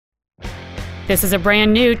This is a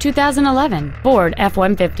brand new 2011 Ford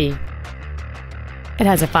F-150. It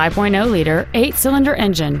has a 5.0-liter 8-cylinder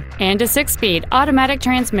engine and a 6-speed automatic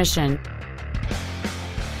transmission.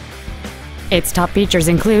 Its top features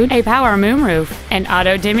include a power moonroof, an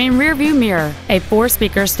auto-dimming rearview mirror, a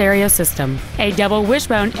 4-speaker stereo system, a double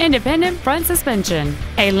wishbone independent front suspension,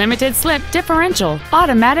 a limited slip differential,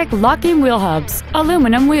 automatic locking wheel hubs,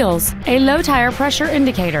 aluminum wheels, a low tire pressure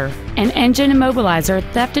indicator, an engine immobilizer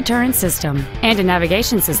theft deterrent system, and a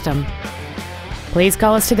navigation system. Please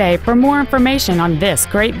call us today for more information on this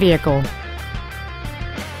great vehicle.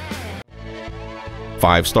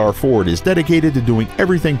 Five Star Ford is dedicated to doing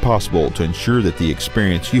everything possible to ensure that the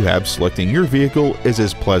experience you have selecting your vehicle is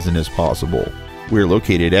as pleasant as possible. We're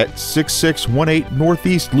located at 6618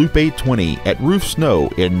 Northeast Loop 820 at Roof Snow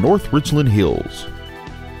in North Richland Hills.